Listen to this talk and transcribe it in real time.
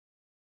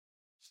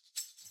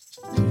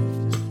Hey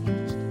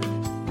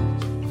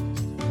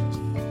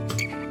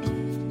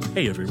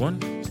everyone,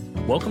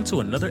 welcome to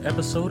another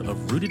episode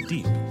of Rooted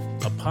Deep,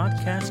 a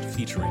podcast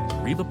featuring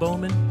Reba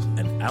Bowman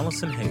and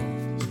Allison Hale.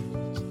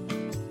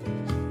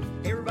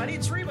 Hey everybody,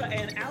 it's Reba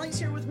and Allie's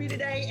here with me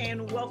today,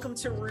 and welcome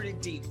to Rooted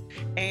Deep.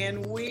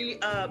 And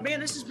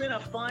this has been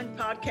a fun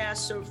podcast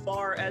so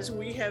far as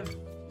we have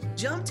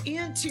jumped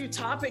into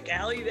topic,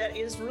 Allie, that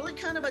is really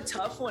kind of a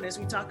tough one as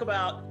we talk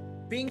about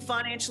being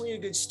financially a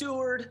good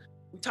steward.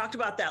 We talked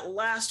about that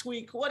last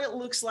week, what it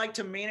looks like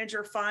to manage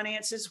our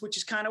finances, which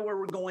is kind of where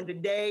we're going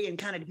today and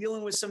kind of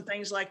dealing with some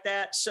things like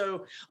that.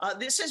 So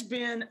this has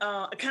been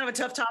a kind of a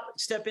tough topic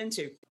to step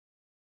into.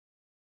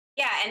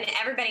 Yeah, and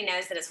everybody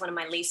knows that it's one of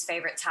my least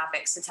favorite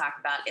topics to talk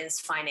about is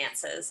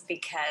finances,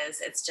 because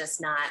it's just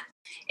not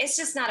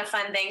a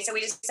fun thing. So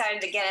we just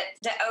decided to get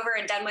it over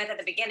and done with at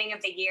the beginning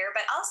of the year.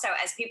 But also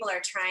as people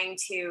are trying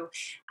to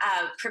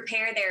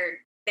prepare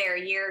their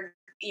year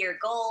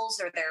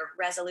goals or their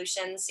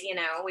resolutions,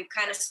 we've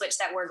kind of switched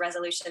that word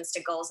resolutions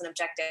to goals and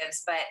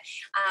objectives, but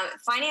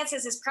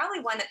finances is probably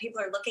one that people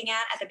are looking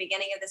at the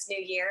beginning of this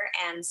new year.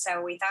 And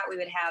so we thought we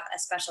would have a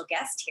special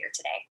guest here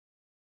today.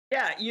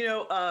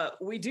 Yeah,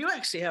 we do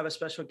actually have a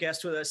special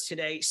guest with us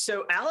today.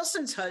 So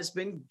Allison's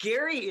husband,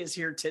 Gary, is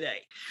here today.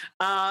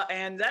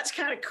 And that's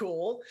kind of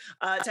cool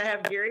to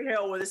have Gary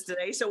Hale with us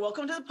today. So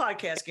welcome to the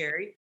podcast,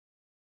 Gary.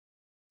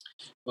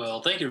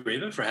 Well, thank you,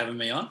 Reba, for having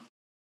me on.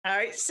 All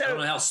right. So I don't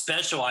know how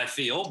special I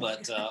feel,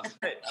 but no,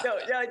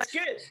 it's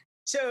good.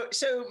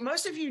 So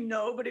most of you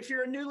know, but if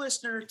you're a new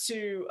listener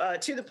to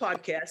the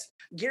podcast,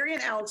 Gary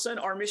and Allison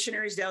are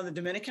missionaries down in the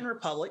Dominican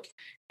Republic,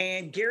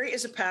 and Gary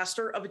is a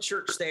pastor of a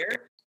church there.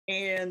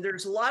 And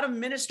there's a lot of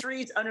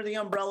ministries under the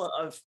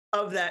umbrella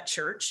of that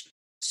church.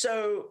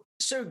 So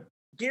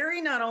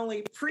Gary not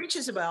only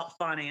preaches about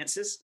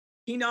finances,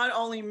 he not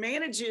only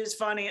manages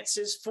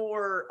finances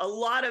for a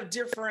lot of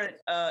different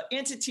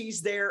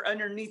entities there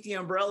underneath the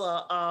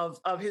umbrella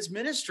of his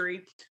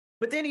ministry,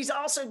 but then he's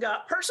also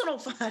got personal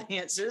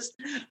finances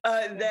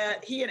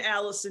that he and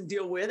Allison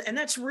deal with. And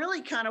that's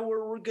really kind of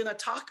where we're going to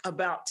talk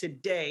about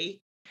today,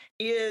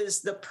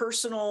 is the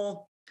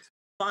personal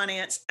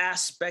finance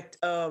aspect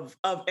of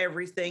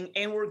everything.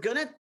 And we're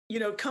going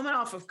to, coming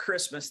off of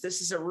Christmas, this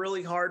is a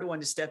really hard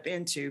one to step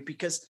into,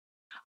 because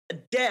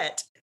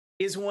debt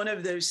is one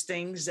of those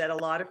things that a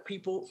lot of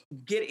people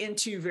get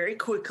into very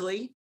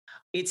quickly.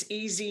 It's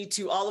easy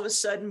to all of a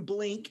sudden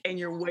blink and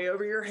you're way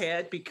over your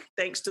head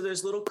thanks to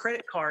those little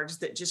credit cards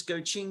that just go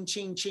ching,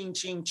 ching, ching,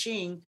 ching,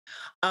 ching.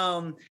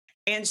 And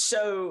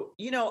so,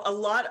 a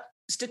lot of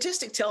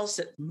statistic tells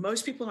us that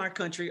most people in our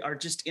country are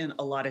just in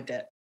a lot of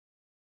debt.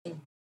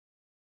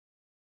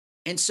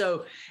 And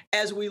so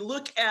as we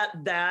look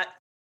at that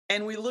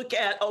and we look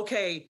at,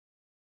 okay,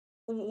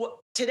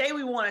 today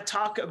we want to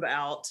talk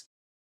about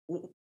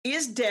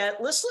is debt.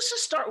 Let's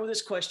just start with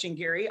this question,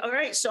 Gary. All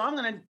right, so I'm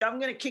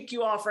gonna kick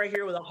you off right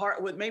here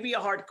with maybe a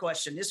hard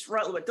question.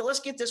 Let's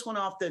get this one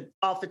off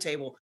the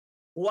table.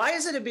 Why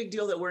is it a big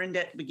deal that we're in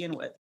debt to begin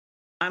with?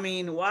 I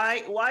mean,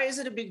 why is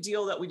it a big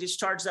deal that we just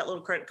charge that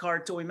little credit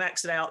card till we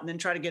max it out and then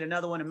try to get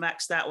another one and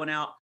max that one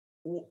out?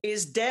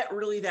 Is debt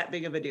really that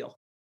big of a deal?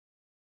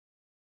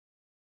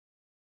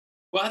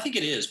 well, I think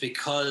it is,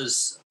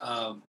 because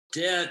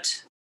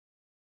debt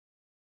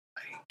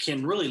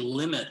can really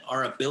limit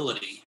our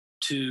ability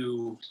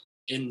to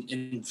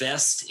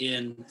invest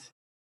in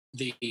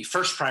the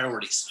first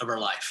priorities of our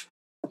life.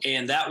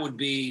 And that would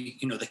be,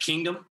 the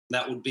kingdom.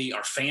 That would be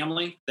our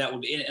family. That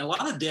would be, and a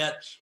lot of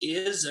debt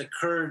is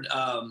occurred.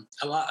 A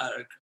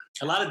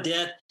lot of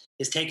debt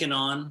is taken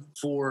on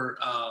for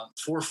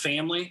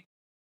family,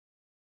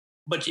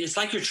 but it's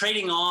like you're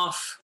trading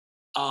off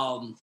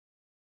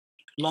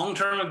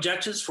long-term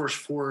objectives for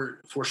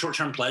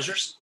short-term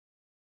pleasures.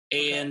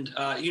 And,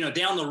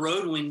 down the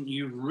road when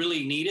you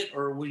really need it,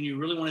 or when you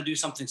really want to do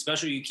something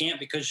special, you can't,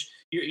 because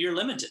you're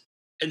limited.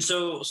 And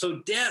so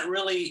debt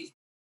really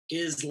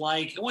is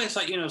like, it's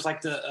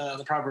like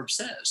the proverb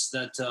says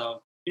that,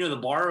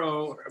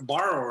 the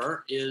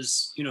borrower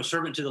is,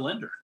 servant to the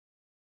lender.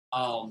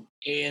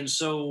 And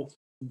so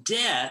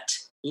debt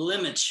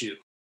limits you.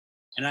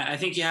 And I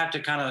think you have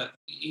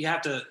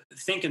to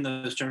think in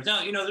those terms.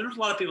 Now, there's a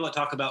lot of people that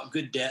talk about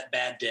good debt,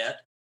 bad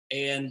debt.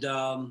 And,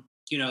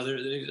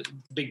 there's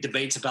big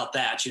debates about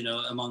that,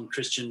 among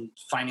Christian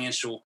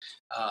financial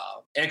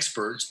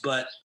experts.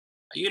 But,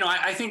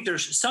 I think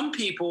there's some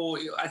people,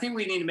 I think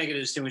we need to make a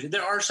distinction.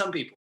 There are some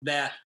people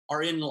that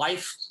are in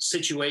life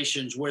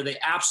situations where they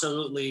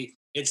absolutely,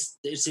 it's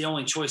the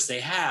only choice they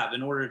have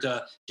in order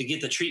to get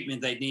the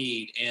treatment they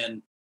need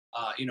and,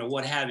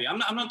 what have you.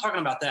 I'm not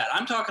talking about that.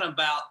 I'm talking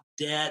about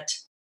debt.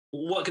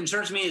 What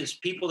concerns me is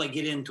people that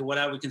get into what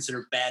I would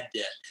consider bad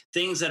debt,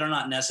 things that are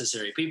not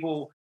necessary.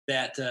 People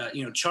that,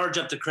 charge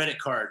up the credit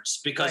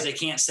cards because they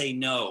can't say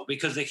no,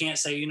 because they can't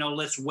say,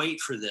 let's wait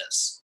for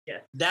this. Yeah.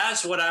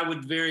 That's what I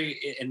would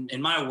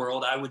in my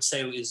world, I would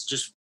say is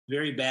just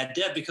very bad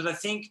debt, because I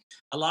think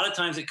a lot of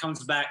times it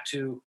comes back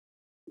to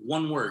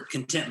one word: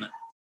 contentment.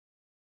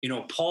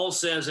 Paul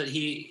says that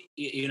he,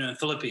 in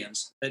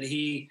Philippians, that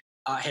he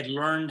had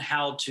learned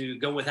how to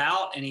go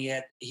without, and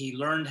he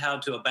learned how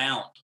to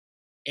abound,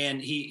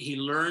 and he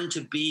learned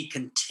to be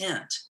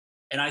content.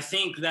 And I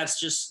think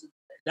that's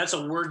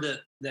a word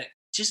that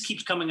just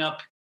keeps coming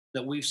up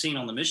that we've seen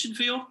on the mission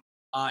field,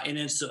 and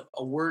it's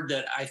a word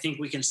that I think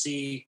we can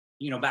see,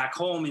 back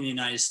home in the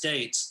United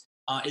States.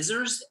 Is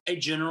there's a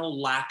general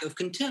lack of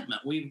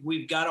contentment.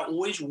 We've got to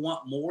always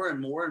want more and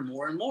more and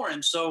more and more.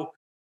 And so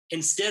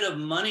instead of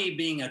money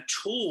being a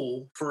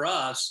tool for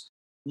us,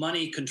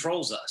 money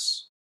controls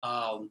us,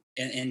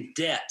 and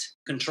debt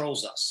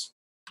controls us.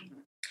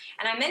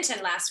 And I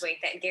mentioned last week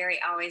that Gary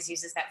always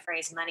uses that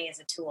phrase, money is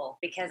a tool,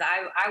 because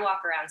I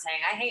walk around saying,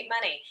 I hate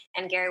money.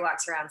 And Gary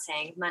walks around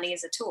saying, money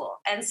is a tool.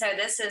 And so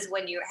this is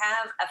when you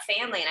have a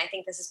family. And I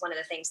think this is one of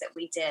the things that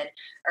we did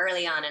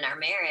early on in our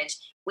marriage.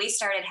 We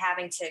started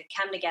having to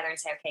come together and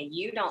say, okay,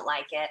 you don't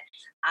like it.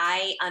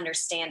 I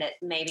understand it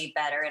maybe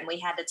better. And we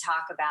had to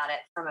talk about it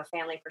from a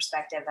family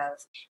perspective of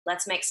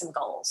let's make some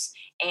goals.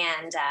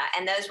 And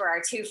those were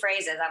our two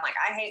phrases. I'm like,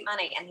 I hate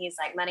money. And he's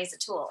like, money's a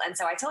tool. And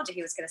so I told you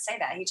he was going to say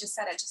that. He just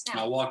said it just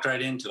now. I walked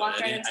right into it. I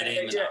didn't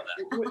even know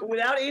that.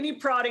 Without any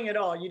prodding at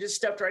all. You just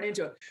stepped right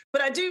into it.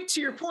 But I do,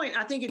 to your point,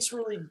 I think it's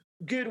really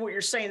good what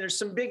you're saying. There's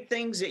some big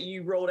things that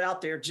you rolled out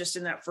there just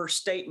in that first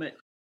statement.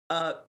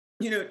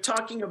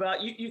 Talking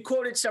about, you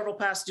quoted several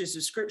passages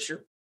of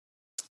scripture.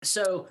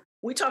 So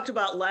we talked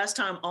about last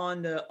time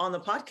on the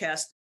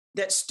podcast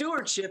that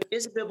stewardship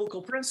is a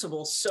biblical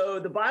principle. So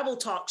the Bible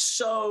talks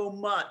so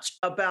much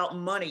about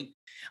money.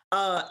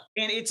 And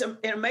it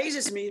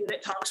amazes me that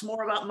it talks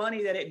more about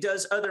money than it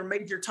does other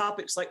major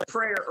topics like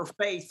prayer or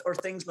faith or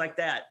things like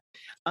that.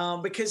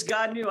 Because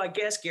God knew, I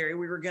guess, Gary,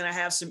 we were going to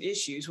have some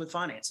issues with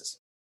finances.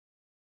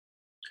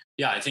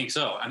 Yeah, I think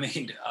so. I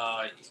mean,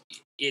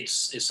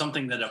 it's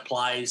something that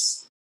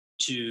applies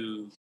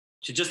to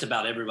just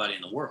about everybody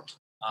in the world.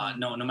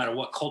 No matter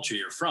what culture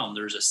you're from,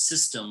 there's a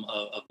system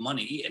of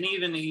money, and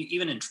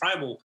even in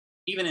tribal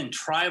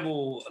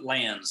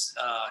lands,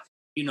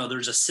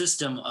 there's a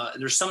system.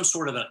 There's some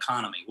sort of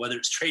economy, whether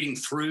it's trading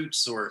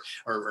fruits or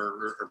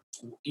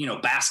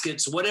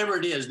baskets, whatever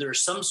it is.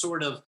 There's some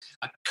sort of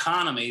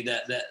economy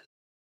that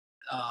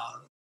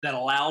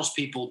allows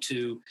people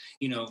to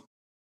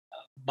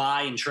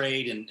buy and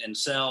trade and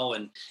sell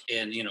and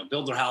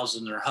build their houses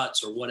and their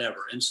huts or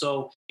whatever. And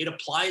so it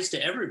applies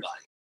to everybody.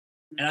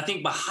 And I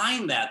think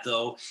behind that,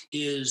 though,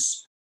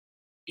 is,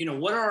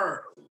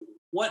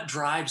 what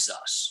drives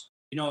us?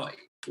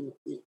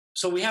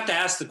 So we have to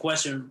ask the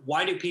question,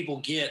 why do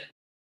people get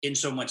in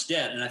so much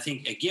debt? And I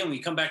think, again, we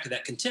come back to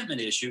that contentment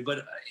issue.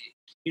 But,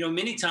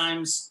 many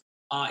times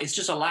it's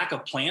just a lack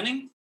of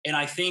planning. And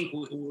I think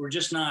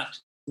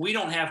we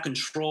don't have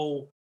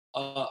control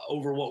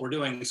over what we're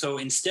doing. So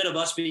instead of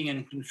us being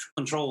in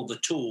control of the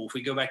tool, if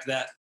we go back to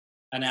that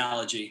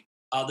analogy,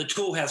 the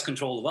tool has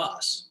control of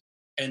us.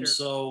 And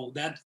so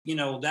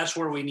that's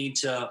where we need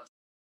to,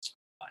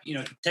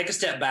 take a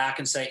step back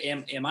and say,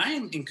 am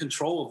I in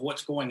control of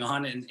what's going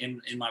on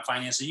in my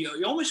finances?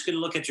 You always can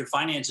look at your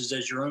finances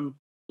as your own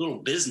little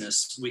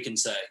business, we can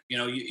say.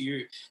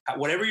 You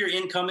whatever your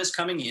income is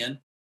coming in,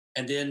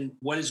 and then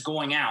what is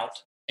going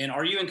out, and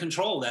are you in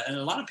control of that? And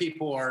a lot of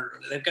people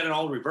they've got it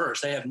all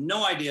reversed. They have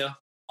no idea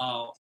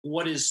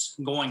what is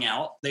going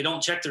out. They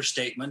don't check their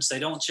statements. They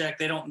don't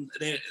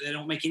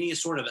make any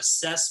sort of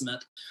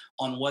assessment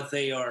on what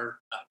they are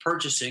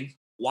purchasing,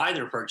 why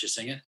they're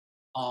purchasing it.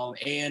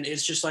 And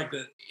it's just like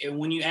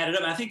when you add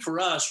it up, I think for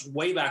us,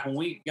 way back when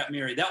we got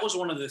married, that was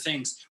one of the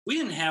things. We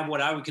didn't have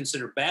what I would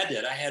consider bad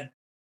debt. I had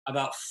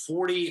about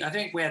I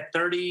think we had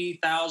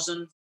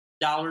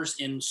 $30,000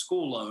 in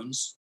school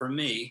loans for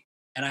me.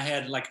 And I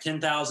had like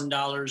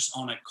 $10,000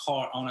 on a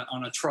car,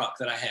 on a truck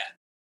that I had.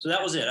 So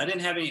that was it. I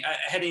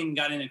hadn't even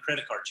got any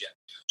credit cards yet.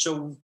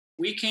 So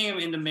we came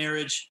into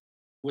marriage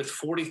with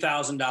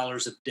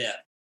 $40,000 of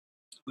debt.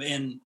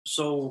 And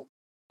so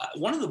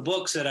one of the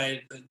books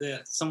that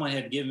someone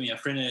had given me, a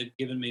friend had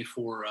given me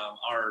for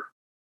our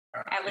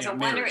it was a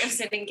wonder. It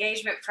was an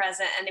engagement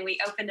present, and then we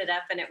opened it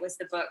up, and it was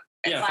the book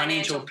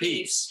Financial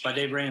Peace by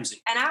Dave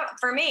Ramsey. And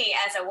for me,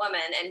 as a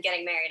woman and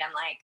getting married, I'm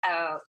like,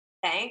 oh,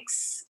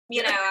 thanks.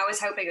 I was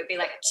hoping it would be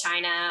like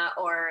China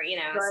or,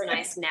 some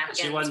nice napkins.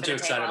 She wasn't too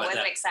excited about that. I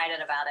wasn't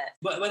excited about it.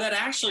 But that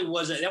actually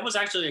was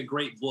a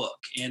great book.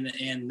 And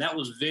that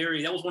was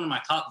one of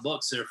my top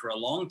books there for a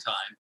long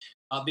time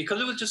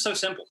because it was just so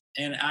simple.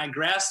 And I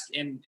grasped,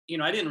 and,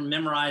 I didn't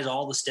memorize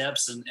all the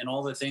steps and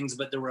all the things,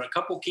 but there were a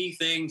couple key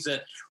things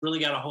that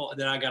really I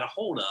got a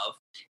hold of.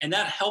 And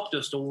that helped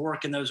us to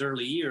work in those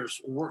early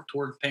years, work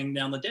toward paying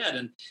down the debt.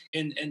 And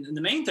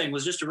the main thing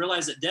was just to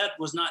realize that debt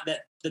was not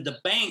that the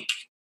bank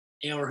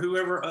or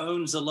whoever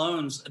owns the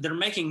loans, they're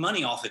making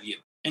money off of you,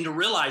 and to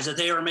realize that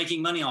they are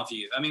making money off of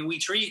you. I mean,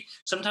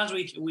 sometimes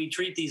we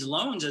treat these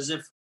loans as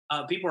if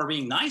people are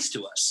being nice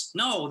to us.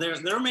 No,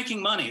 they're making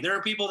money. There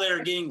are people that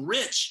are getting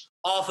rich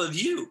off of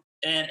you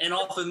and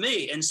off of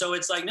me. And so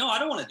it's like, no, I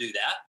don't want to do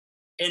that.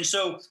 And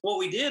so what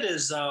we did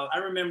is, I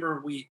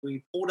remember we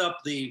pulled up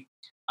the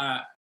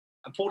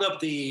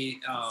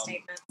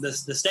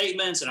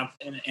statements, and I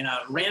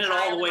ran it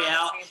all the way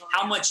out.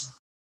 How much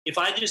if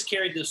I just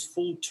carried this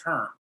full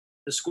term,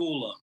 the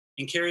school loan,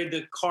 and carried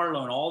the car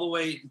loan all the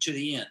way to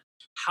the end,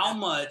 how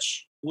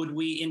much would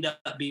we end up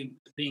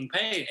being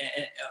paid?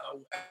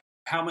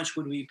 How much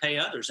would we pay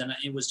others? And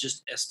it was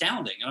just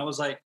astounding. And I was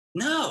like,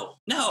 no,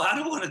 I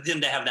don't want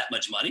them to have that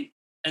much money.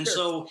 And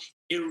so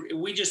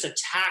we just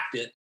attacked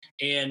it.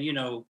 And,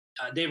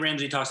 Dave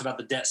Ramsey talks about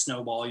the debt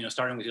snowball,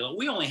 starting with,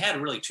 we only had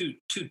really two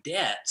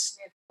debts.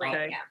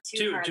 Okay.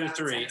 Two or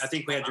three. I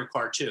think we had your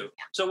car too.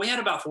 Yeah. So we had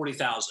about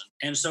 40,000.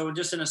 And so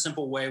just in a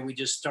simple way, we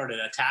just started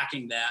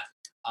attacking that.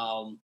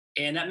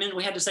 And that meant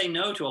we had to say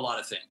no to a lot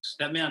of things.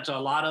 That meant a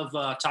lot of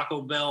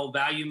Taco Bell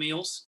value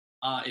meals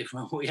if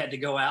we had to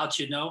go out,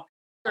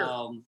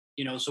 Sure.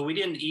 So we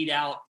didn't eat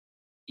out,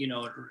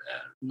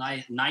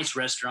 nice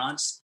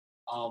restaurants.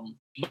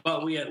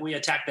 But we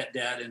attacked that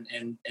debt,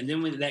 and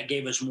then that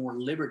gave us more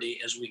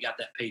liberty as we got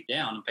that paid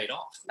down and paid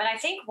off. But I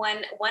think one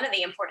of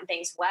the important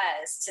things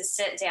was to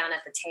sit down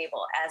at the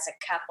table as a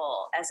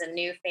couple, as a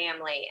new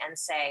family, and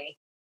say,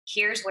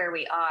 here's where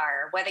we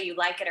are, whether you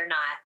like it or not.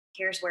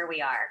 Here's where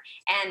we are,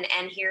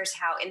 and here's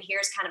how, and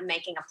here's kind of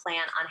making a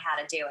plan on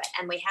how to do it.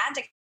 And we had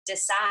to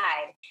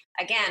decide,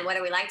 again,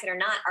 whether we liked it or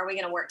not, are we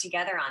going to work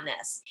together on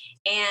this?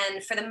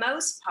 And for the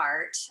most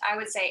part, I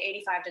would say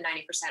 85 to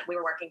 90%, we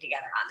were working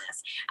together on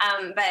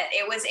this. But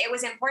it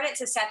was important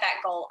to set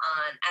that goal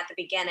on at the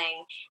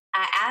beginning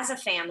as a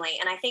family.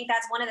 And I think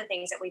that's one of the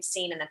things that we've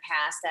seen in the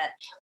past,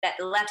 that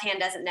the left hand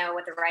doesn't know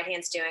what the right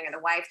hand's doing, or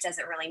the wife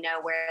doesn't really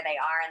know where they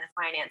are in the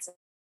finances,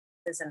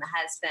 and the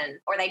husband,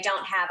 or they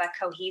don't have a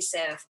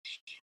cohesive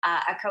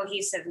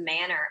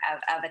manner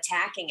of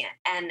attacking it.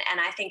 And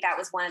I think that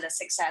was one of the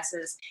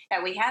successes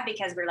that we had,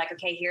 because we were like,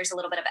 okay, here's a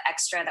little bit of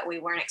extra that we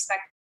weren't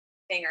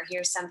expecting, or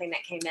here's something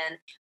that came in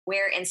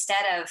where,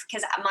 instead of,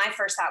 because my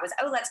first thought was,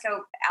 let's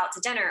go out to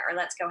dinner, or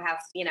let's go have,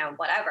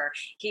 whatever.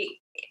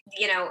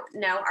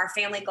 No, our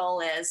family goal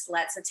is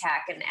let's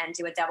attack and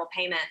do a double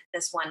payment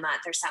this 1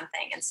 month or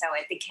something. And so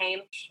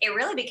it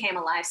really became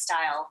a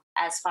lifestyle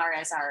as far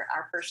as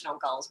our personal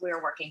goals. We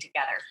were working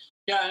together.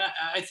 Yeah. And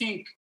I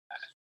think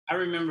I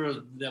remember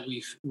that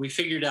we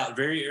figured out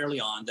very early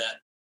on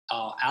that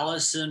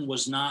Allison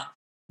was not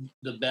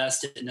the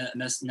best at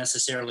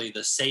necessarily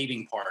the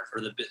saving part or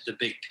the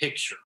big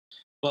picture.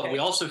 But we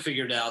also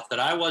figured out that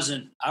I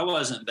wasn't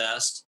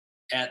best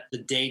at the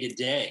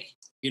day-to-day,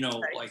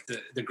 like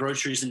the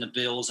groceries and the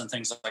bills and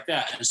things like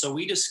that. And so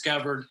we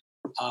discovered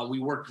we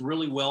worked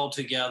really well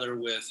together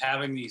with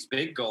having these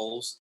big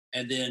goals.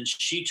 And then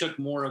she took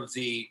more of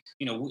the,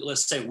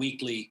 let's say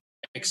weekly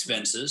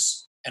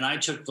expenses, and I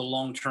took the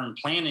long-term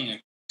planning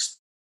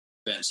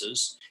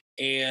expenses.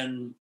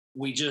 And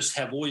we just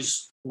have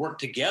always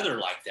worked together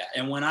like that.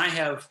 And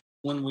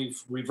when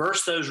we've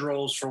reversed those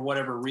roles for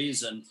whatever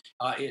reason,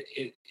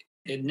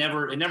 it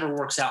never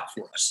works out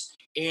for us.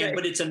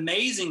 But it's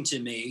amazing to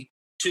me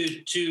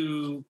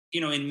to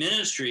in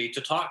ministry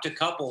to talk to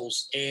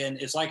couples,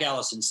 and it's like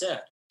Allison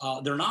said,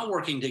 they're not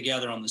working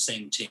together on the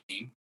same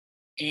team.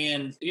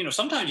 And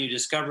sometimes you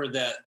discover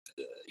that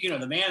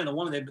the man and the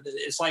woman,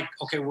 it's like,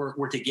 okay,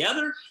 we're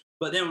together,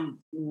 but then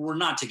we're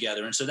not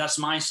together. And so that's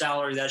my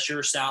salary, that's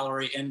your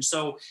salary, and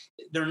so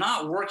they're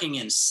not working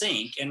in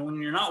sync. And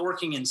when you're not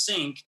working in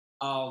sync,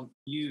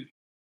 you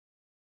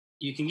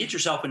can get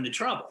yourself into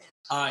trouble.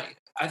 I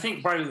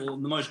think probably the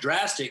most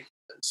drastic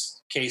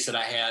case that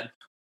I had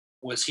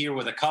was here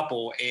with a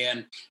couple,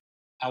 and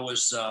I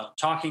was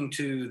talking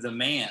to the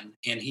man,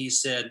 and he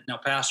said, "Now,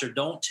 Pastor,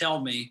 don't tell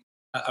me,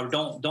 or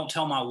don't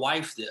tell my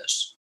wife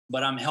this,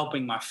 but I'm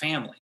helping my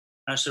family."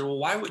 And I said, "Well,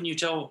 why wouldn't you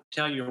tell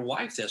your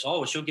wife this?"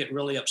 "Oh, she'll get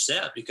really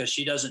upset because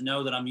she doesn't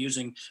know that I'm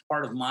using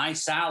part of my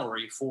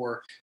salary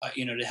for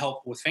to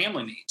help with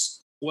family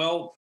needs."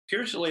 Well,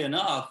 curiously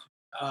enough,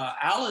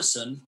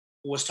 Allison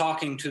was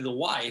talking to the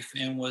wife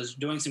and was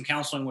doing some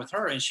counseling with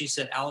her. And she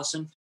said,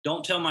 "Allison,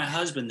 don't tell my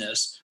husband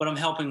this, but I'm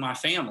helping my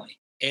family."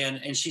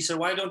 And she said,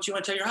 "Why don't you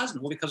want to tell your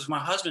husband?" "Well, because if my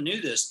husband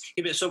knew this."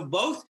 So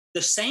both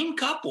the same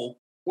couple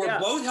were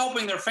both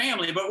helping their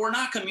family, but were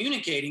not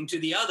communicating to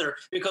the other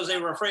because they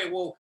were afraid,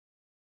 well,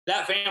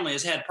 that family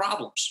has had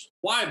problems.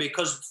 Why?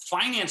 Because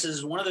finances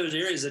is one of those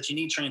areas that you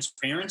need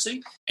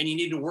transparency and you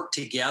need to work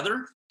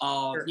together.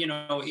 Sure.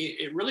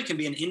 It really can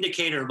be an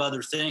indicator of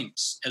other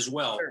things as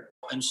well. Sure.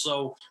 And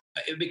so,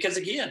 because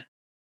again,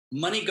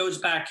 money goes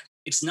back.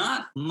 It's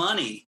not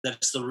money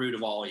that's the root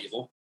of all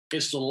evil.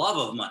 It's the love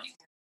of money.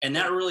 And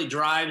that really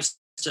drives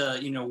to,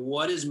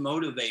 what is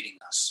motivating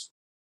us.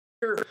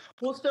 Sure.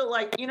 Well,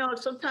 so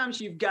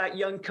sometimes you've got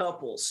young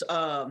couples,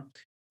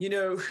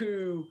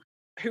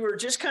 who are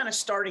just kind of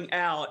starting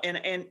out,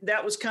 and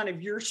that was kind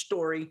of your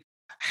story.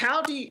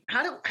 How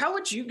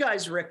would you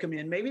guys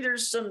recommend? Maybe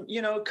there's some,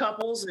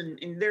 couples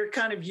and they're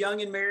kind of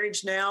young in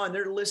marriage now, and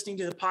they're listening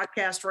to the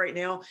podcast right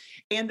now,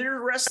 and they're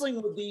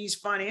wrestling with these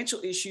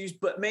financial issues,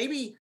 but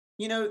maybe,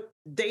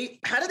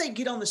 how do they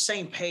get on the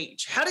same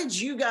page? How did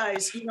you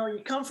guys,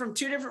 you come from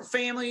two different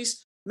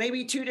families,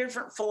 maybe two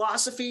different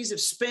philosophies of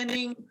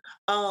spending.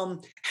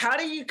 How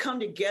do you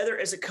come together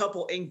as a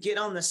couple and get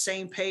on the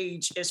same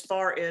page as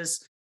far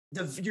as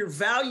your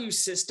value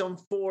system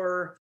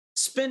for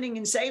spending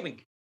and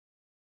saving?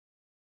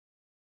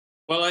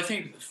 Well, I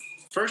think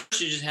first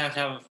you just have to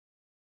have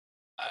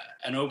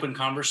an open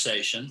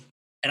conversation.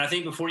 And I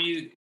think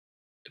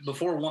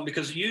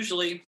because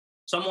usually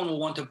someone will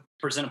want to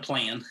present a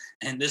plan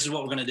and this is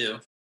what we're going to do.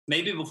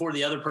 Maybe before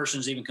the other person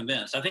is even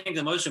convinced. I think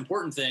the most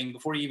important thing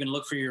before you even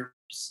look for your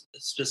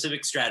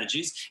specific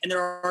strategies, and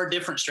there are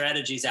different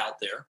strategies out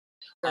there,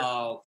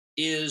 sure.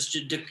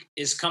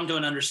 is come to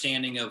an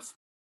understanding of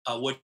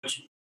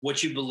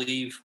what you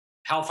believe,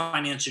 how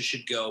finances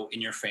should go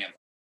in your family.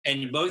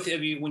 And both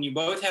of you, when you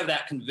both have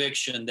that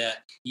conviction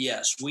that,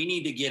 yes, we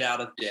need to get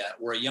out of debt.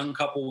 We're a young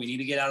couple. We need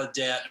to get out of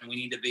debt and we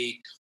need to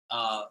be,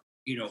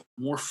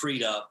 more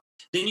freed up.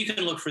 Then you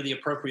can look for the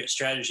appropriate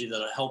strategy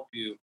that'll help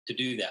you to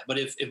do that. But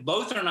if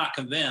both are not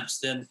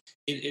convinced, then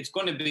it's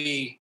going to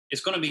be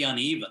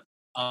uneven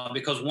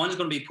because one's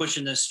going to be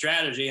pushing this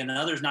strategy and the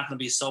other's not going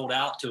to be sold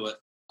out to it.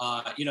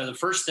 The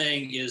first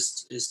thing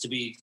is to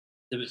be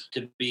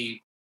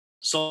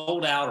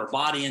sold out or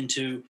bought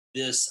into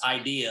this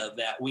idea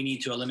that we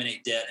need to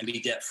eliminate debt and be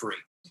debt free.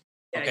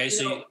 Yeah, okay,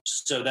 so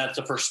that's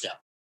the first step.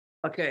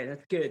 Okay,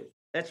 that's good.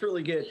 That's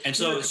really good. And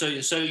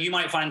so you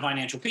might find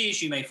financial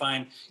peace. You may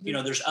find,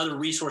 there's other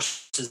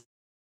resources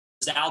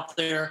out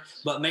there,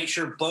 but make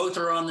sure both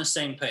are on the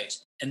same page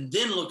and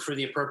then look for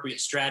the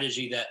appropriate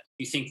strategy that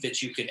you think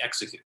that you can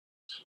execute.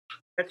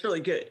 That's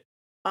really good.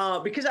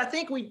 Because I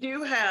think we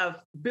do have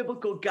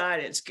biblical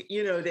guidance,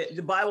 that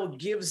the Bible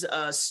gives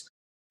us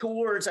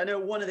towards. I know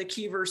one of the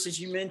key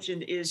verses you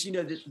mentioned is,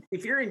 that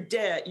if you're in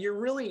debt, you're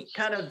really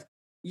kind of,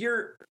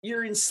 you're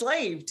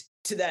enslaved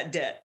to that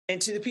debt and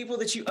to the people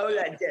that you owe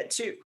that debt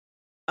to.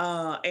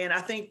 And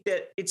I think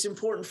that it's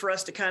important for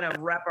us to kind of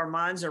wrap our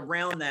minds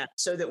around that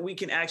so that we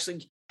can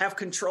actually have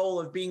control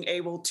of being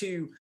able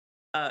to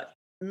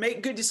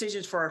make good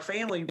decisions for our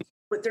family.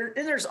 But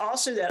there's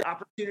also that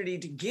opportunity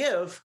to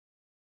give,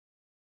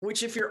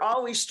 which if you're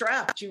always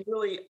strapped, you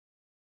really,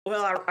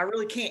 I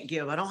really can't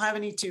give. I don't have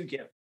any to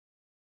give.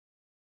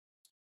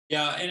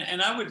 Yeah.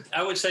 And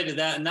I would say to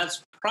that, and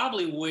that's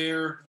probably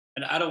where,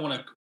 and I don't want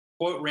to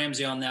quote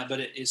Ramsey on that, but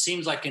it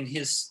seems like in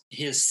his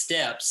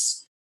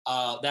steps,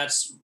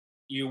 that's,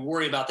 you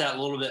worry about that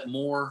a little bit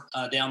more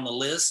down the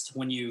list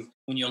when you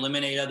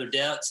eliminate other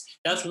debts.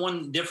 That's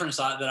one difference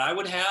that I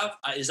would have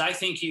is I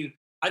think you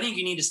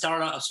need to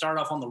start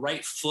off on the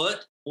right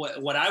foot.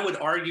 What I would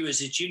argue is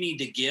that you need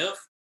to give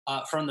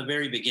from the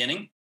very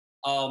beginning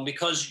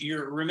because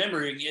you're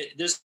remembering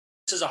this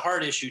is a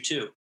hard issue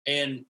too,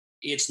 and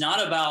it's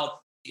not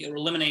about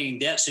eliminating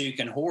debt so you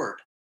can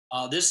hoard.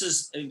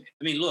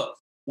 Look.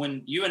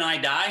 When you and I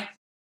die,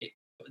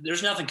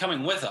 there's nothing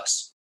coming with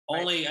us.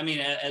 Right. Only,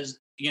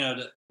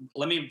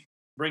 let me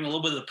bring a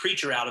little bit of the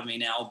preacher out of me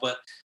now, but,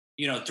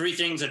 three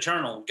things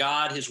eternal: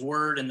 God, his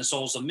word, and the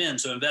souls of men.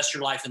 So invest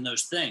your life in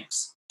those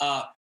things.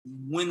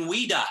 When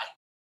we die,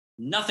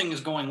 nothing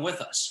is going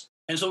with us.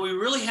 And so we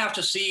really have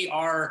to see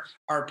our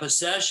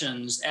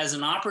possessions as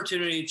an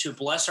opportunity to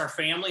bless our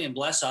family and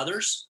bless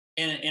others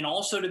and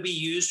also to be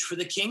used for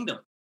the kingdom.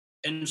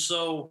 And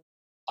so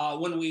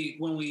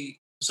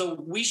So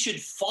we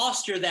should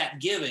foster that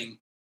giving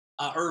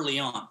early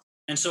on.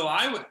 And so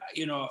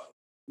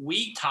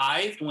we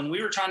tithed when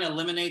we were trying to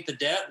eliminate the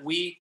debt.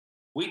 We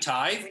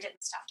tithed.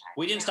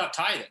 We didn't stop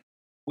tithing.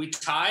 We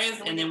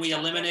tithed, and then we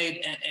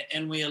eliminated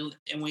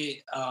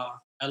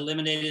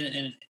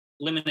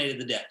eliminated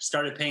the debt.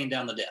 Started paying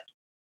down the debt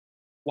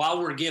while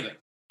we're giving.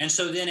 And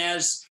so then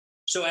as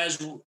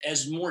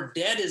more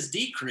debt is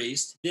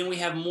decreased, then we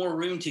have more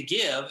room to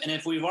give. And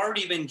if we've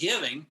already been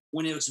giving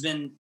when it's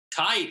been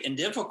tight and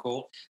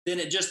difficult, then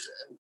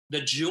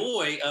the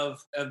joy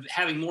of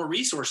having more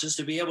resources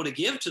to be able to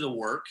give to the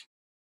work,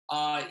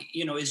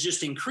 is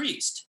just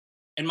increased.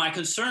 And my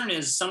concern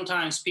is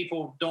sometimes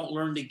people don't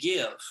learn to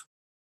give.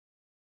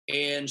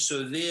 And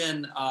so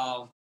then,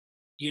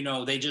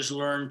 they just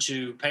learn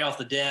to pay off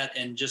the debt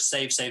and just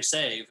save,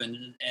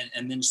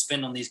 and then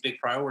spend on these big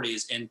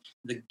priorities. And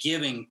the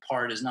giving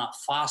part is not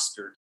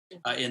fostered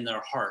in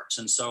their hearts.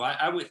 And so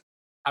I would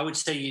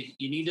say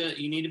you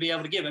need to be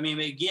able to give. I mean,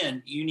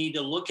 again, you need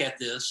to look at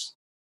this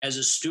as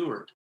a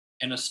steward,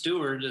 and a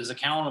steward is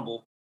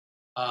accountable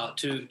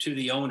to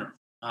the owner,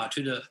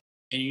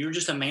 and you're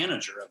just a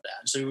manager of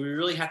that. So we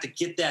really have to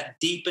get that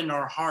deep in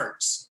our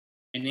hearts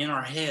and in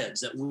our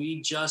heads that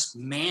we just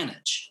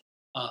manage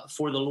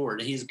for the Lord.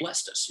 And he's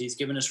blessed us. He's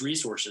given us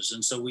resources,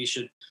 and so we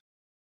should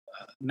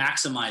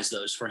maximize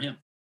those for him.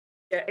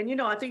 Yeah,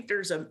 and I think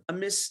there's a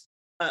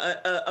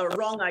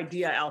wrong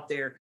idea out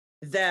there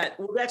that,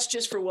 that's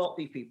just for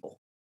wealthy people,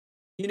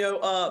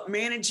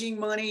 managing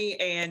money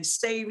and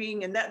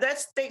saving. And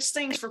that's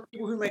things for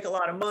people who make a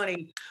lot of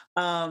money,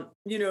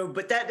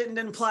 but that didn't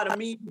apply to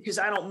me because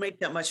I don't make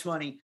that much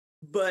money.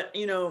 But,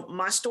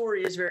 my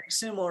story is very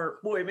similar.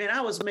 Boy, man,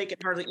 I was making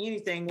hardly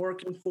anything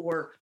working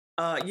for,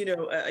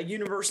 a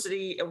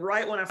university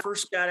right when I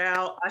first got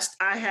out.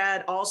 I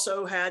had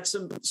also had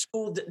some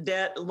school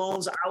debt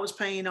loans I was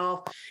paying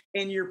off,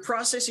 and you're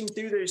processing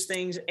through those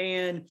things.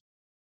 And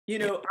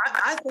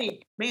I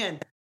think, man,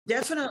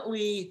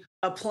 definitely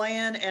a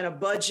plan and a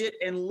budget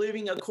and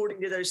living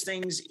according to those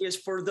things is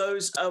for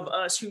those of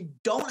us who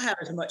don't have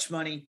as much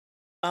money.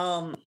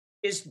 And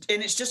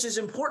it's just as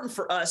important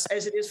for us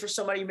as it is for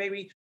somebody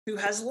maybe who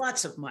has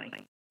lots of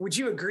money. Would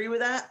you agree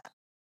with that?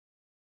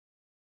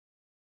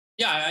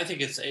 Yeah, I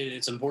think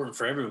it's important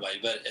for everybody,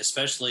 but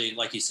especially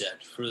like you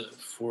said,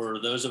 for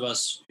those of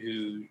us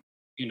who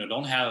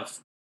don't have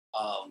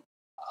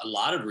a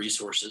lot of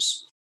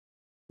resources,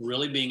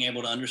 really being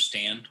able to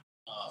understand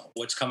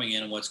what's coming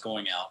in and what's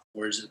going out,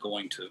 where is it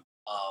going to,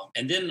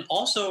 and then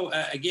also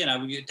again, I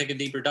would take a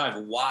deeper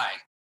dive. Why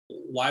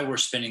we're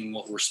spending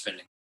what we're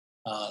spending.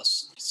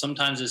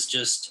 Sometimes it's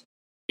just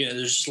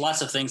there's just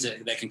lots of things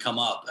that can come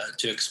up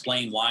to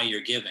explain why you're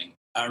giving,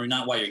 or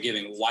not why you're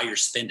giving, why you're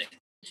spending.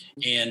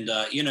 And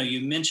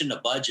you mentioned a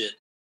budget.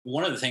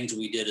 One of the things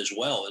we did as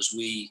well is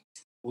we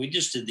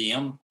just did the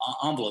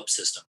envelope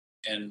system,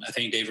 and I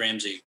think Dave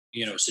Ramsey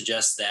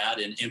suggests that.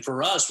 And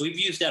for us, we've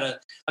used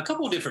that a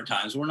couple of different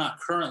times. We're not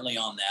currently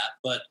on that,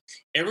 but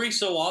every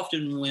so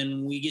often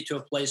when we get to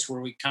a place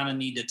where we kind of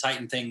need to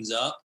tighten things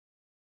up,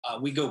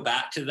 we go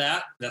back to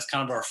that. That's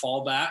kind of our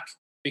fallback,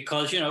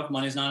 because if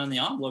money's not in the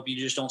envelope, you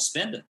just don't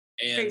spend it.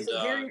 And okay,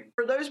 so Gary,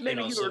 for those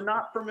maybe who are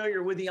not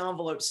familiar with the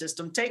envelope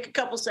system, take a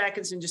couple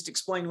seconds and just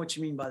explain what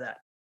you mean by that.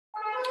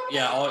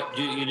 Yeah,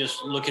 you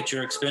just look at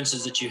your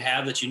expenses that you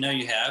have,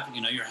 you have,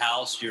 your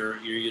house, your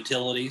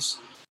utilities,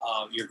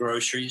 your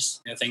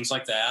groceries, things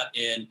like that,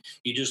 and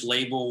you just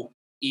label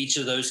each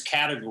of those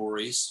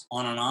categories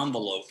on an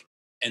envelope,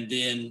 and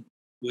then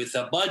with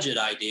a budget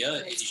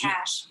idea, it's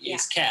cash.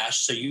 It's cash,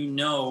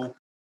 so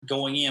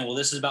going in, well,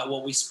 this is about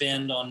what we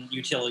spend on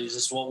utilities,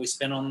 this is what we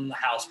spend on the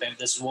house payment,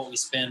 this is what we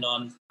spend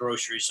on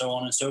groceries, so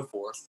on and so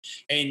forth.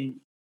 And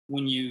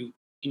when the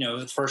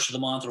first of the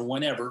month or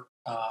whenever,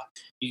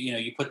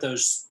 you put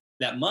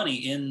that money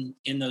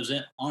in those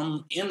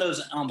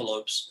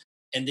envelopes,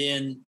 and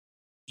then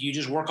you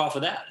just work off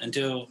of that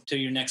until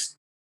your next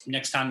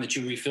time that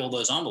you refill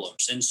those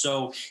envelopes. And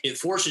so it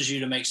forces you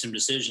to make some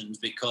decisions,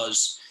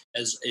 because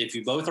if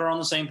you both are on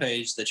the same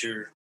page that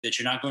you're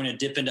not going to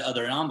dip into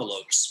other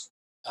envelopes,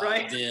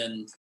 right,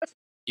 then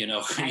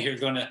you're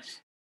going to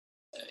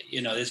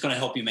it's going to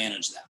help you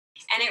manage that.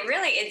 And it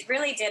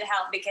really did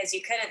help, because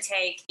you couldn't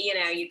take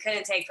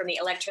from the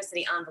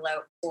electricity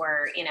envelope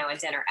for a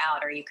dinner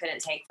out, or you couldn't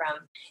take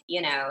from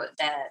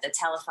the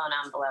telephone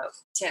envelope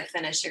to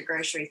finish your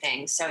grocery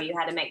thing. So you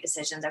had to make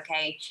decisions.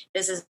 Okay,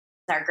 this is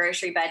our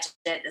grocery budget.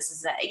 This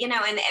is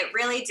and it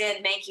really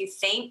did make you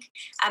think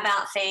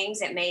about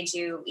things. It made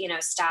you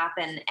stop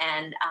and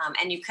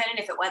you couldn't,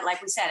 if it was,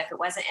 like we said, if it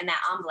wasn't in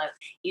that envelope,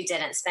 you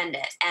didn't spend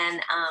it.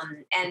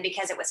 And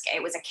because it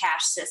was a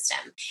cash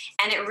system,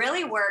 and it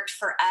really worked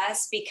for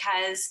us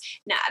because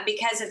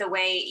of the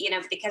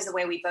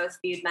way we both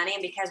viewed money,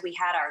 and because we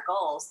had our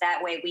goals.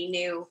 That way we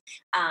knew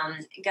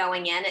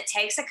going in, it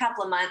takes a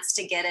couple of months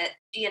to get it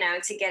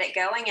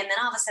going, and then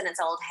all of a sudden it's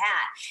old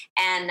hat,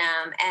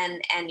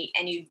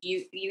 and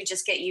you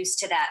just get used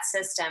to that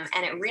system.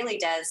 And it really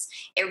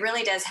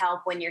does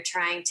help when you're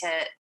trying to,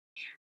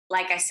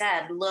 like I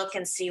said, look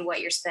and see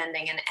what you're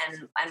spending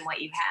and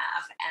what you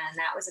have. And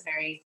that was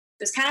it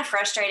was kind of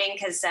frustrating,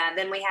 because then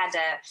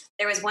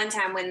there was one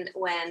time when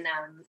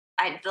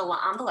the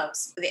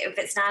envelopes, if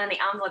it's not in the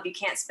envelope, you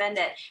can't spend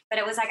it. But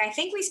it was like, I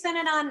think we spent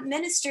it on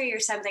ministry or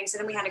something. So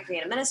then we had to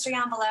create a ministry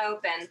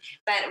envelope.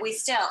 But we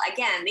still,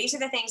 again, these are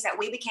the things that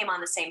we became on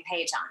the same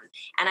page on.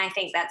 And I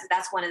think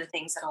that's one of the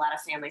things that a lot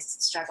of families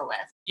struggle with.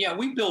 Yeah,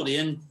 we build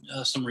in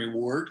some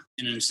reward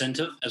and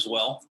incentive as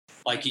well.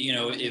 Like,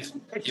 if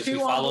we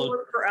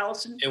followed for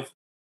Allison,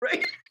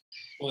 right?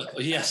 Well,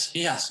 yes. I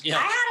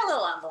had a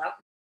little envelope.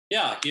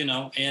 Yeah,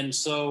 and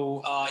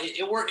so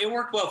it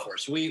worked well for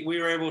us. We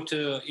were able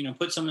to,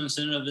 put some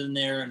incentive in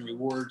there and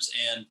rewards,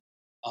 and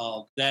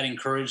that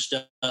encouraged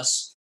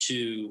us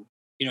to,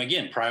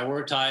 again,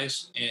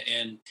 prioritize.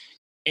 And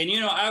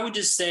I would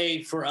just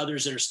say for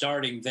others that are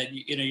starting that,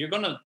 you're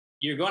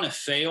gonna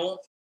fail.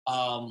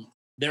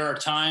 There are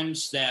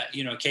times that,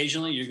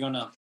 occasionally you're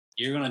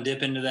gonna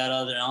dip into that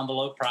other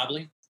envelope,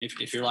 probably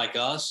if you're like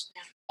us.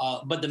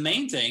 But the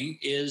main thing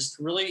is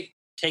really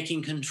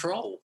taking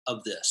control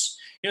of this.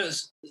 A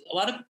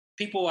lot of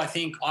people, I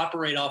think,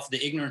 operate off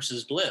the ignorance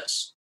is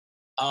bliss.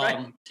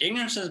 Right.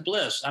 Ignorance is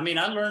bliss. I mean,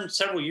 I learned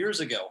several years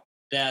ago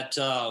that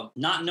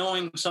not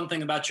knowing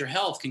something about your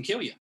health can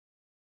kill you.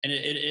 And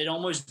it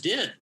almost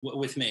did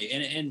with me.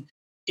 And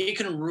it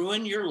can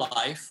ruin your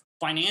life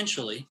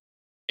financially.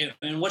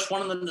 And what's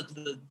one of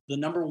the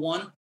number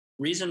one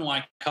reason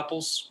why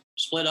couples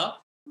split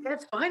up?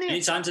 That's finance.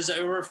 Many times it's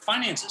over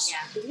finances.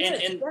 Yeah.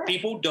 And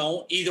people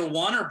don't, either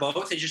one or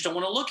both, they just don't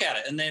want to look at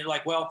it. And they're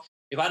like, well,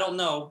 if I don't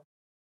know,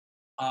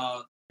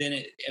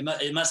 then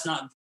it must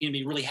not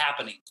be really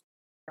happening.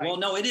 Right. Well,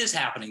 no, it is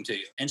happening to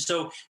you. And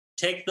so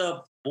take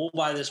the bull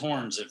by his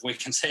horns, if we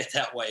can say it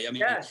that way. I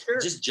mean, sure.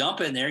 Just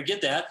jump in there,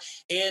 get that.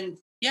 And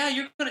yeah,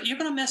 you're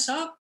gonna mess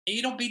up. And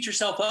you don't beat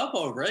yourself up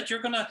over it.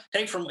 You're gonna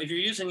take from, if you're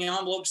using the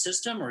envelope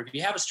system, or if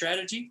you have a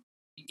strategy,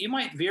 you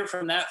might veer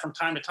from that from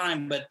time to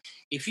time. But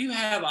if you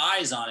have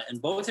eyes on it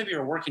and both of you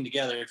are working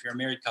together, if you're a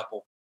married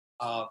couple,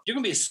 you're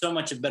going to be so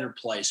much a better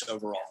place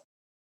overall.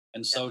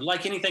 And so,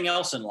 like anything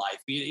else in life,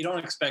 you don't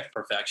expect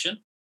perfection,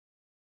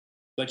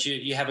 but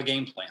you have a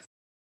game plan.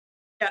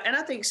 Yeah, and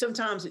I think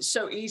sometimes it's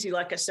so easy,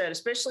 like I said,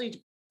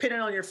 especially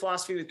depending on your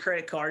philosophy with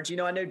credit cards. You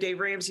know, I know Dave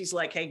Ramsey's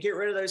like, hey, get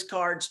rid of those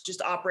cards,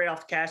 just operate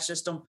off the cash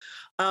system.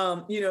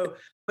 You know,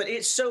 but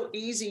it's so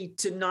easy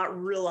to not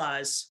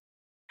realize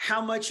how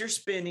much you're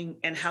spending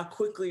and how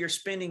quickly you're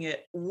spending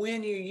it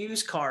when you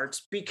use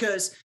cards.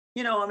 Because,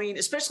 you know, I mean,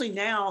 especially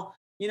now,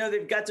 you know,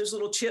 they've got those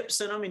little chips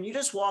in them and you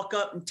just walk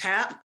up and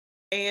tap.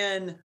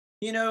 And,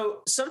 you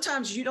know,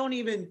 sometimes you don't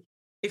even,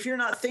 if you're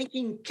not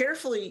thinking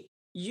carefully,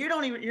 you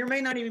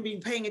may not even be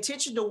paying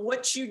attention to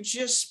what you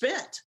just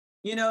spent.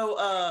 You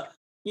know,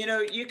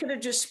 you could have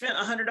just spent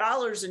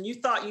 $100 and you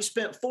thought you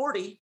spent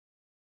 40.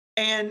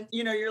 And,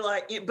 you know, you're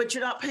like, but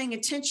you're not paying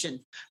attention.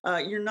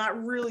 You're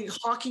not really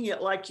hawking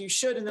it like you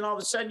should. And then all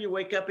of a sudden you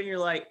wake up and you're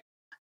like,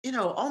 you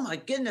know, oh my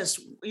goodness,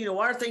 you know,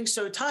 why are things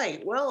so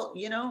tight? Well,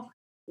 you know,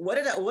 what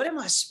am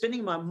I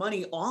spending my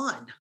money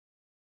on?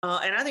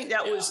 And I think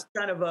that was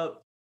kind of a,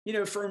 you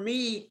know, for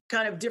me,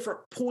 kind of different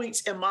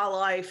points in my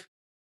life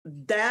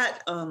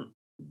that,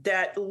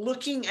 that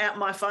looking at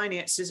my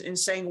finances and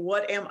saying,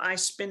 what am I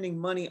spending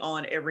money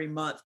on every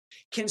month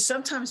can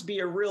sometimes be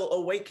a real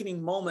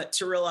awakening moment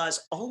to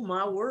realize, oh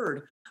my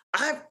word,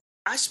 I've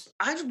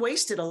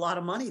wasted a lot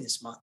of money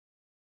this month,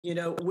 you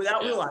know,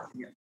 without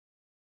realizing it.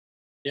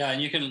 Yeah,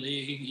 and you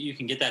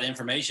can get that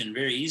information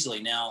very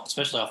easily now,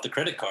 especially off the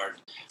credit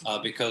card,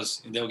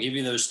 because they'll give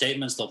you those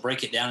statements. They'll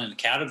break it down into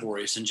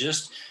categories and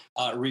just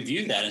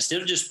review that instead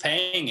of just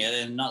paying it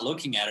and not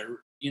looking at it.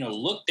 You know,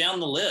 look down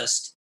the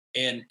list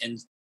and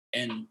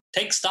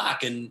take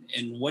stock in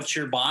what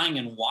you're buying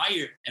and why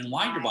you're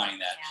buying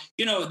that. Yeah.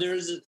 You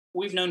know,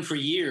 we've known for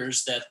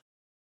years that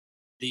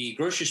the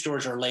grocery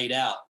stores are laid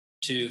out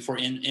for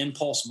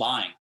impulse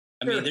buying.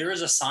 I mean, there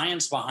is a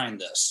science behind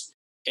this.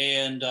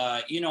 And,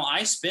 you know,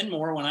 I spend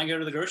more when I go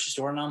to the grocery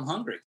store and I'm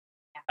hungry.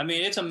 I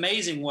mean, it's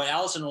amazing what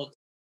Allison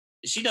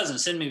she doesn't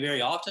send me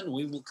very often.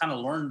 We've kind of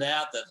learned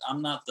that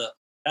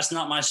that's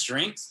not my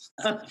strength.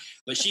 But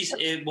when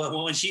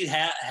she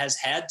has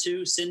had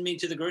to send me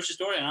to the grocery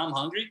store and I'm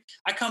hungry,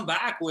 I come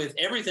back with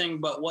everything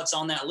but what's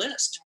on that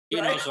list.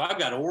 You know, so I've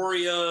got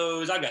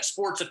Oreos, I've got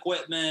sports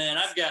equipment,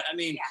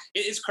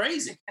 it's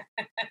crazy.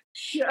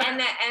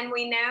 And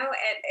we know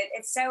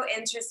it's so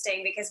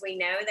interesting because we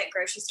know that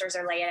grocery stores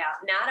are laid out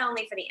not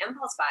only for the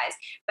impulse buys,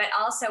 but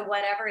also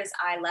whatever is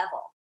eye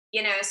level.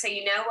 You know, so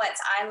you know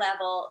what's eye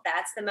level,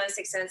 that's the most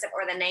expensive,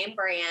 or the name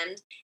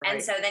brand. Right.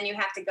 And so then you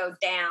have to go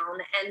down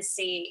and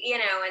see, you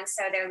know, and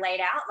so they're laid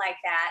out like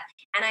that.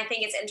 And I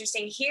think it's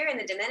interesting here in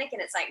the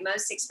Dominican, it's like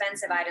most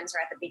expensive items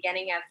are at the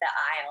beginning of the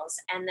aisles,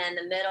 and then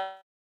the middle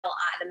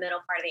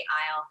part of the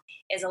aisle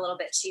is a little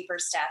bit cheaper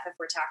stuff if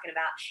we're talking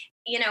about,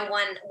 you know,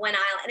 one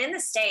aisle. And in the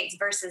States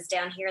versus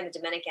down here in the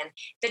Dominican,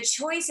 the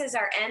choices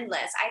are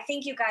endless. I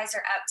think you guys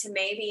are up to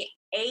maybe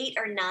 8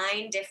 or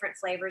 9 different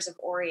flavors of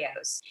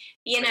Oreos,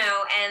 you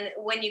know, and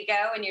when you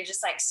go and you're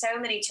just like so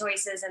many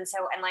choices. And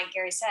like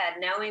Gary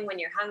said, knowing when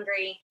you're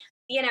hungry,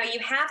 you know, you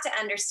have to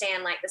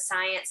understand like the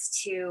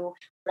science to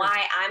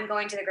why I'm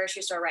going to the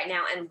grocery store right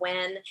now and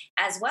when,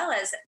 as well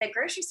as the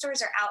grocery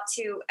stores are out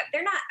to,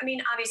 they're not, I mean,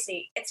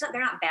 obviously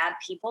they're not bad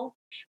people,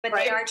 but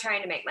they are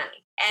trying to make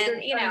money.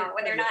 And, you know,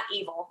 when they're not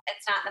evil,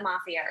 it's not the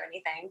mafia or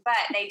anything, but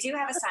they do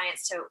have a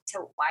science to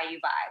why you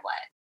buy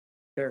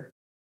what.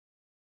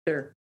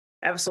 Sure.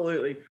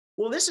 Absolutely.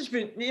 Well, this has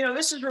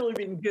really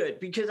been good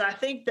because I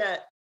think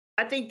that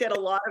a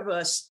lot of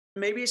us,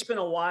 maybe it's been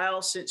a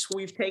while since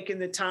we've taken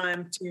the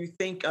time to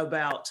think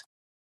about,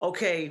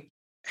 okay,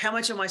 how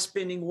much am I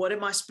spending? What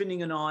am I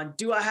spending it on?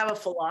 Do I have a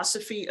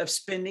philosophy of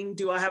spending?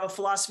 Do I have a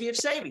philosophy of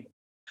saving?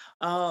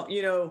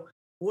 You know,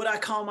 would I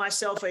call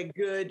myself a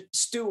good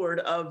steward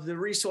of the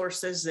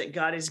resources that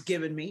God has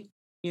given me?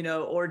 You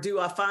know, or do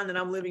I find that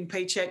I'm living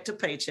paycheck to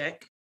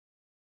paycheck?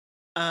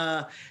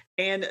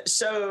 And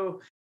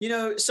so, you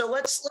know, so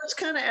let's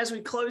kind of, as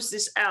we close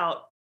this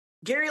out,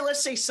 Gary,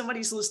 let's say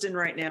somebody's listening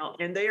right now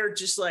and they are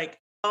just like,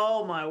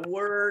 oh my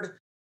word,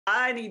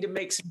 I need to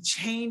make some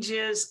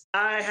changes.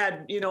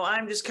 I'm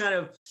just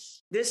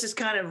this is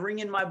kind of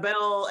ringing my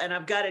bell and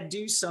I've got to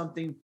do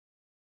something.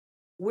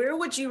 Where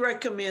would you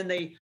recommend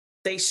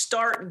they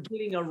start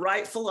getting a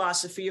right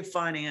philosophy of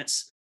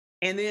finance?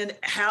 And then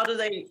how do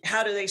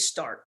they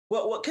start?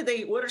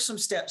 What are some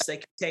steps they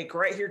could take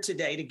right here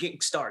today to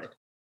get started?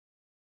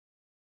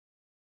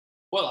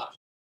 Well,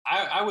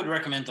 I would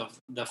recommend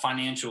the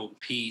Financial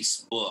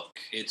Peace book.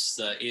 It's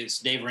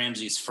Dave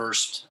Ramsey's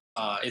first.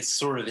 It's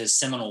sort of his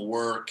seminal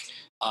work.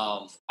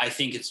 I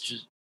think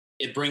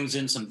it brings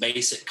in some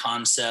basic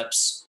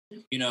concepts.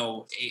 You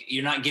know,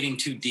 you're not getting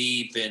too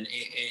deep, and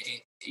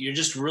you're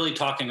just really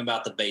talking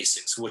about the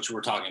basics, which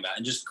we're talking about,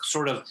 and just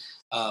sort of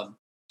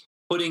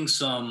putting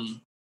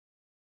some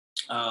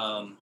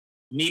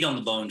meat on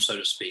the bone, so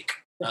to speak,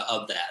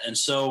 of that. And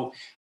so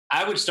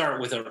I would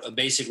start with a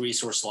basic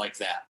resource like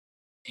that.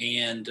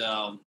 and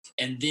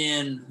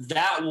then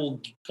that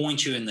will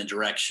point you in the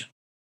direction.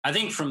 I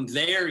think from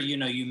there,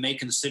 you may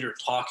consider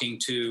talking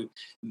to,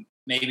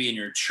 maybe in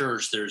your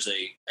church there's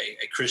a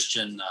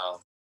Christian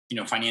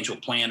financial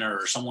planner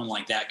or someone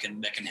like that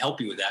can help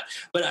you with that.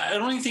 But I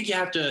don't even think you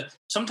have to.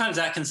 Sometimes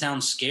that can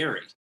sound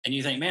scary, and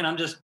you think, man, I'm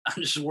just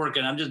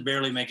working, I'm just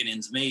barely making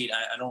ends meet.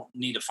 I don't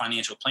need a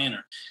financial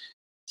planner.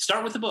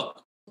 Start with the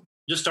book.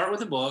 Just start with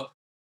the book.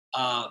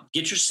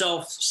 Get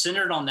yourself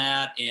centered on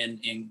that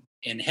and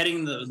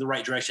heading the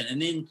right direction,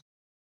 and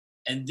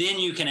then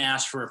you can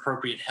ask for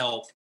appropriate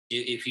help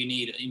if you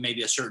need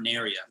maybe a certain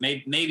area.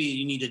 Maybe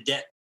you need to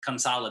debt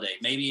consolidate.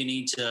 Maybe you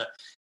need to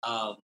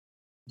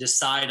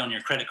decide on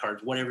your credit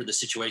cards, whatever the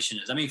situation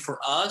is. I mean, for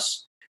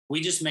us, we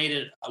just made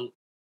it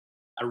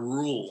a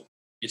rule.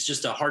 It's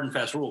just a hard and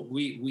fast rule.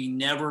 We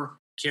never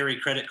carry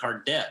credit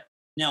card debt.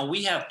 Now,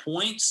 we have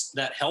points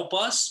that help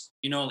us,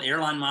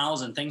 airline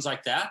miles and things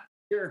like that.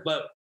 Sure.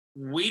 But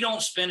we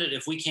don't spend it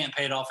if we can't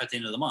pay it off at the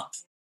end of the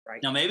month.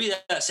 Right. Now, maybe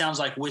that sounds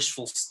like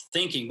wishful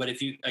thinking, but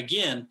if you,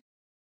 again,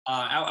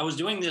 I was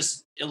doing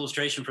this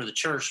illustration for the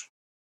church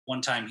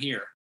one time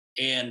here.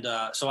 And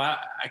so I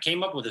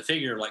came up with a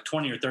figure of like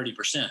 20 or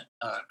 30%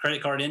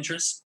 credit card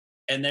interest.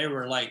 And they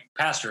were like,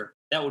 Pastor,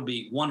 that would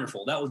be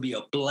wonderful. That would be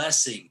a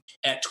blessing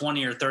at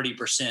 20 or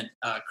 30%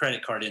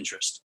 credit card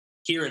interest.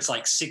 Here it's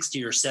like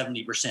 60 or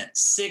 70%,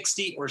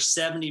 60 or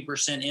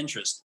 70%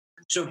 interest.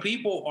 So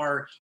people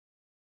are,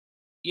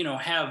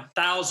 have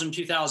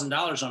 $1,000,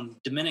 $2,000 on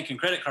Dominican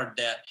credit card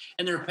debt,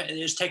 and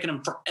it's taking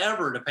them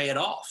forever to pay it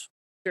off.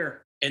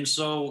 Sure. And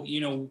so,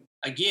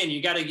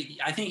 again,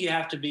 I think you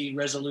have to be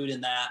resolute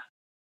in that.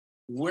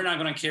 We're not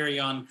going to carry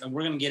on.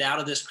 We're going to get out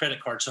of this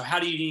credit card. So how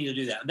do you need to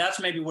do that? That's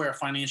maybe where a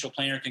financial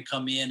planner can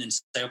come in and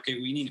say, okay,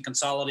 we need to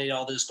consolidate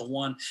all this to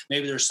one.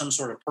 Maybe there's some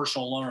sort of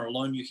personal loan or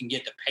loan you can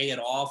get to pay it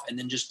off and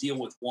then just deal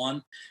with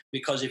one.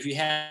 Because if you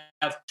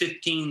have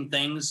 15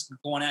 things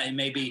going out, it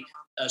may be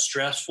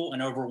stressful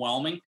and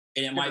overwhelming.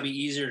 And it might be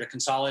easier to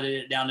consolidate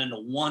it down into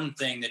one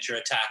thing that you're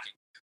attacking.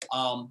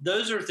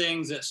 Those are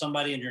things that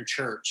somebody in your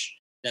church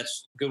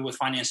that's good with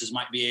finances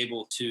might be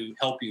able to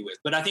help you with.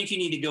 But I think you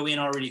need to go in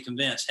already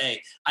convinced,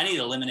 hey, I need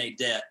to eliminate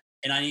debt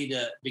and I need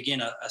to begin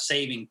a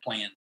saving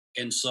plan.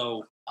 And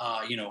so,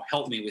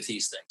 help me with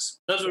these things.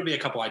 Those would be a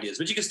couple ideas,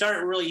 but you can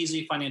start a really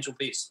easy financial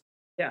piece.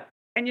 Yeah.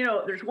 And,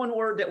 there's one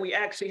word that we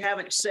actually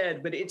haven't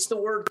said, but it's the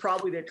word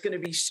probably that's going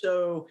to be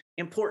so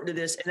important to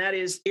this. And that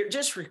is, it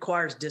just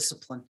requires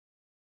discipline.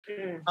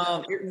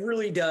 It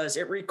really does.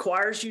 It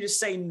requires you to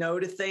say no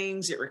to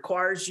things. It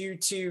requires you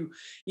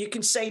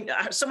can say,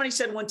 somebody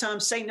said one time,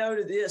 say no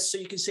to this so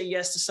you can say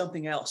yes to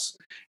something else.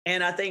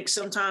 And I think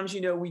sometimes,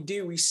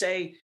 we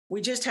say,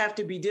 we just have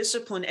to be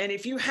disciplined. And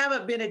if you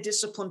haven't been a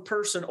disciplined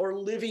person or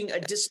living a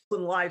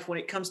disciplined life when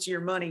it comes to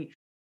your money,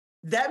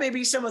 that may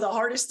be some of the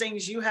hardest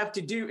things you have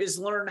to do is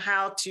learn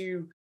how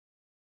to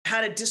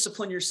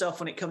discipline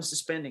yourself when it comes to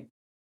spending.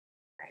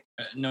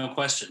 No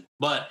question.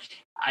 But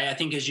I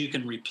think as you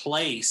can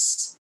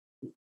replace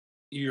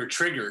your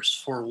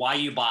triggers for why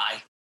you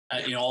buy,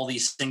 all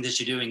these things that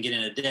you do and get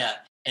into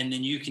debt, and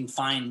then you can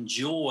find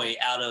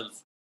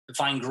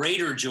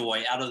greater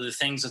joy out of the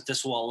things that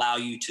this will allow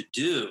you to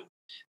do,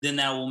 then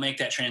that will make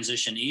that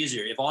transition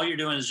easier. If all you're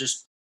doing is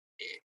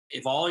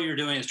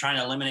trying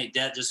to eliminate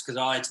debt just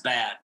because, it's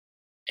bad,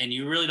 and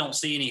you really don't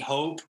see any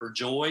hope or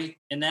joy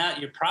in that,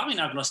 you're probably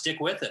not going to stick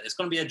with it. It's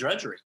going to be a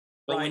drudgery.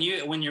 But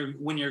right. when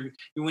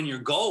your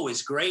goal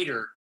is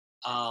greater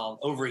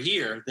over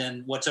here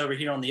than what's over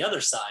here on the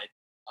other side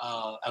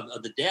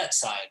of the debt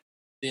side,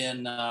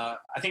 then I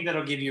think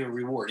that'll give you a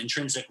reward,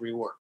 intrinsic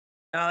reward.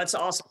 That's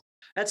awesome.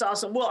 That's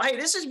awesome. Well, hey,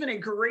 this has been a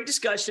great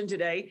discussion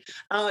today.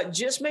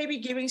 Just maybe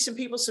giving some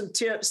people some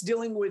tips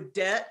dealing with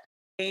debt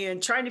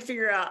and trying to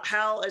figure out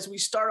how, as we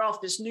start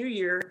off this new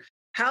year,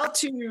 how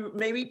to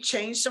maybe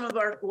change some of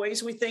our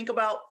ways we think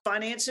about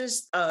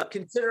finances,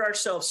 consider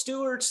ourselves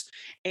stewards,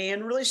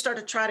 and really start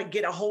to try to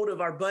get a hold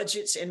of our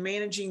budgets and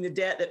managing the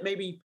debt that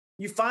maybe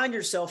you find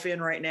yourself in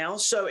right now.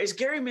 So as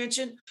Gary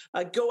mentioned,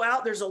 go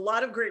out. There's a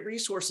lot of great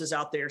resources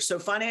out there. So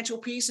Financial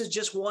Peace is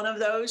just one of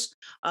those.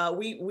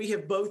 We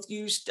have both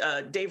used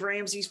Dave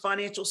Ramsey's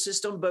financial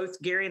system,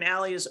 both Gary and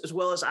Allie as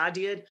well as I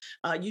did.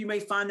 You may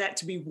find that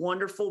to be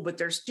wonderful, but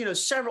there's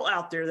several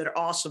out there that are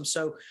awesome.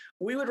 So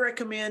we would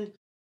recommend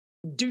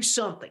do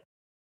something.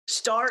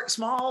 Start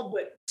small,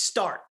 but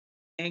start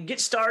and get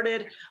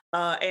started.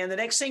 And the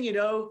next thing you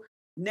know,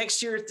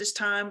 next year at this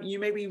time, you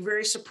may be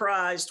very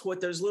surprised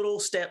what those little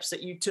steps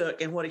that you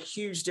took and what a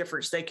huge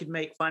difference they could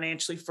make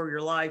financially for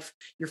your life,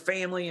 your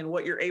family, and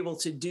what you're able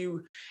to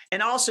do.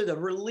 And also the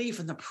relief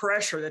and the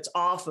pressure that's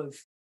off of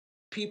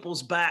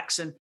people's backs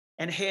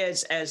and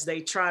heads as they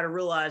try to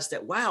realize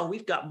that, wow,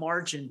 we've got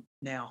margin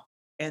now.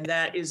 And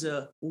that is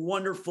a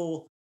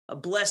wonderful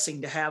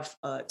blessing to have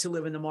to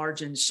live in the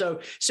margin. So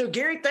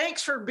Gary,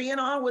 thanks for being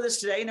on with us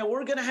today. Now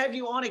we're going to have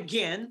you on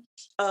again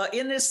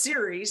in this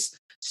series.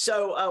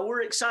 So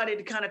we're excited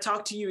to kind of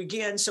talk to you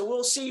again. So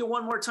we'll see you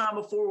one more time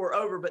before we're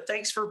over, but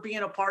thanks for being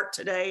a part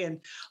today. And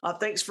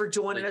thanks for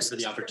joining us. For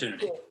the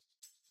opportunity.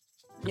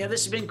 Yeah,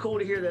 this has been cool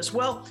to hear this.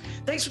 Well,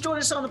 thanks for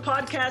joining us on the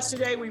podcast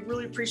today. We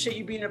really appreciate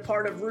you being a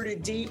part of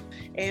Rooted Deep,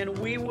 and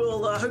we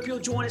will hope you'll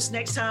join us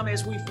next time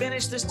as we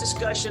finish this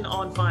discussion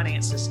on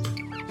finances.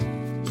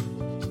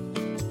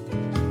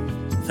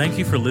 Thank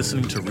you for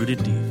listening to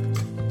Rooted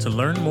Deep. To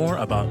learn more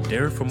about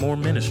Dare for More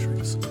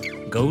Ministries,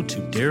 go to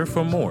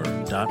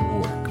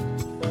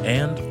dareformore.org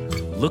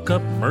and look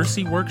up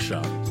Mercy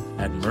Workshop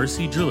at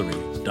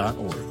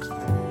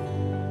mercyjewelry.org.